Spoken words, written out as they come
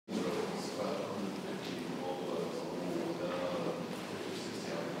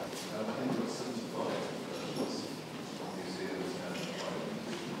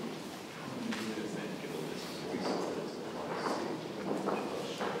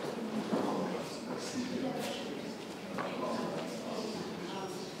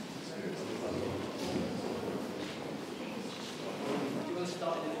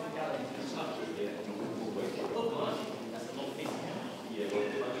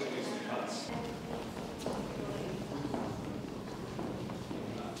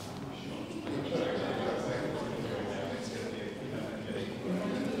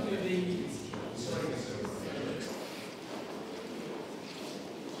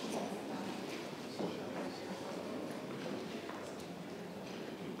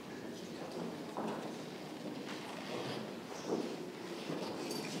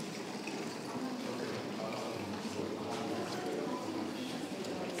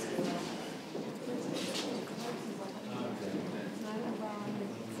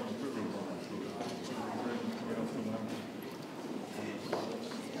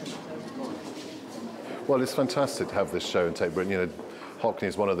Well, it's fantastic to have this show in Tate Britain. You know, Hockney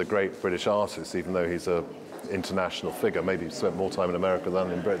is one of the great British artists, even though he's an international figure. Maybe he spent more time in America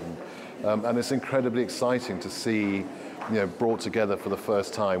than in Britain. And it's incredibly exciting to see, you know, brought together for the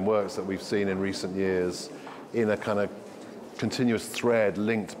first time works that we've seen in recent years in a kind of continuous thread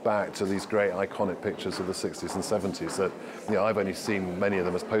linked back to these great iconic pictures of the 60s and 70s that, you know, I've only seen many of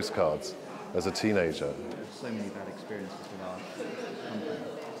them as postcards as a teenager. So many bad experiences with art.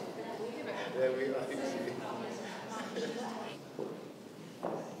 There we are.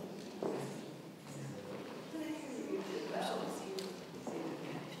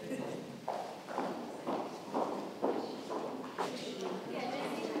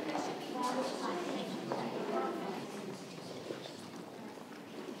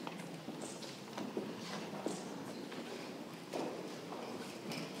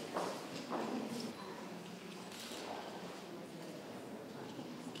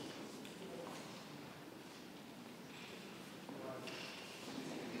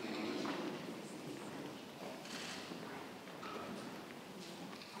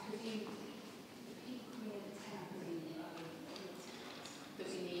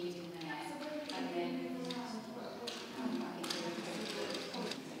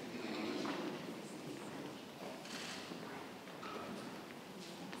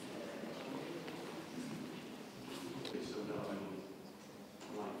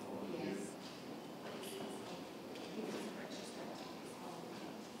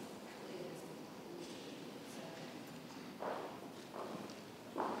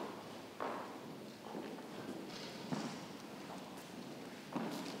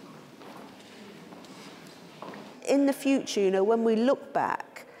 In the future, you know, when we look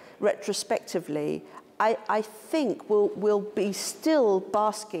back retrospectively, I think we'll be still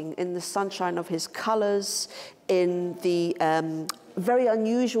basking in the sunshine of his colours, in the very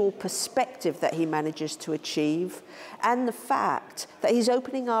unusual perspective that he manages to achieve, and the fact that he's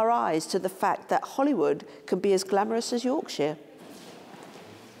opening our eyes to the fact that Hollywood can be as glamorous as Yorkshire.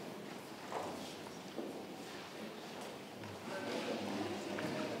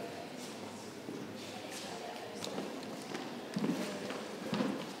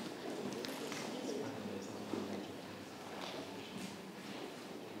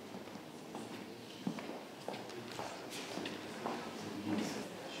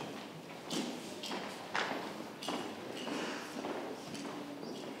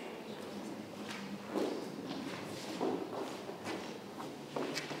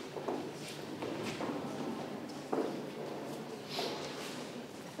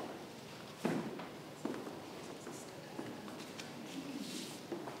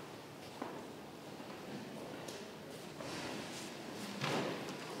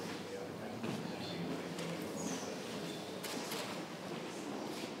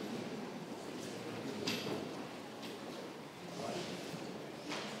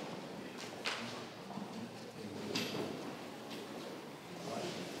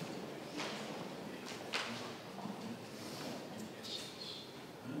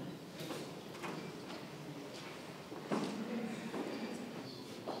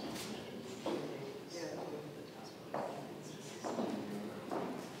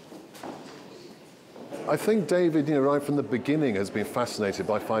 I think David, you know, right from the beginning has been fascinated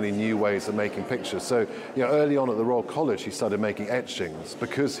by finding new ways of making pictures. So, you know, early on at the Royal College, he started making etchings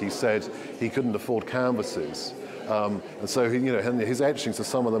because he said he couldn't afford canvases. And so, you know, his etchings are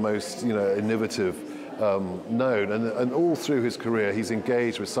some of the most, you know, innovative known. And all through his career, he's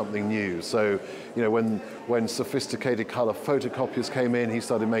engaged with something new. So, you know, when sophisticated color photocopiers came in, he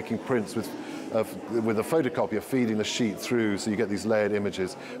started making prints with a photocopier feeding the sheet through, so you get these layered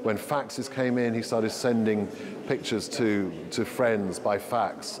images. When faxes came in, he started sending pictures to friends by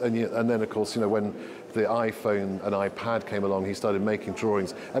fax. And then, of course, you know, when the iPhone and iPad came along, he started making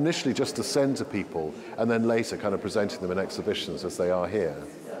drawings, initially just to send to people, and then later kind of presenting them in exhibitions as they are here.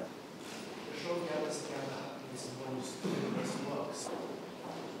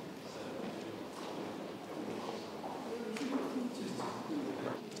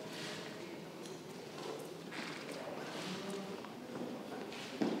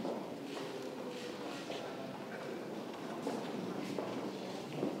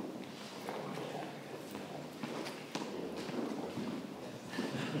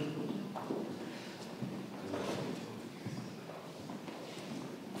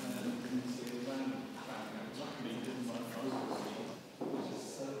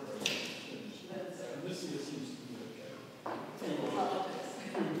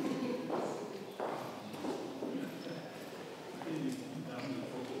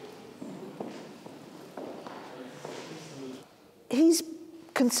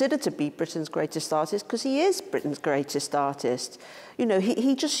 considered to be Britain's greatest artist because he is Britain's greatest artist. You know,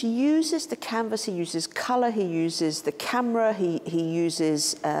 he just uses the canvas, he uses colour, he uses the camera, he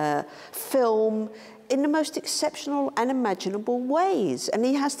uses film in the most exceptional and imaginable ways. And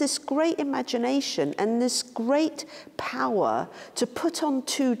he has this great imagination and this great power to put on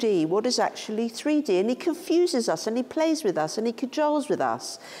 2D what is actually 3D. And he confuses us and he plays with us and he cajoles with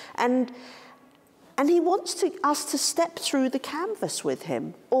us. And he wants us to step through the canvas with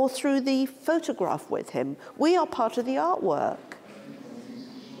him or through the photograph with him. We are part of the artwork.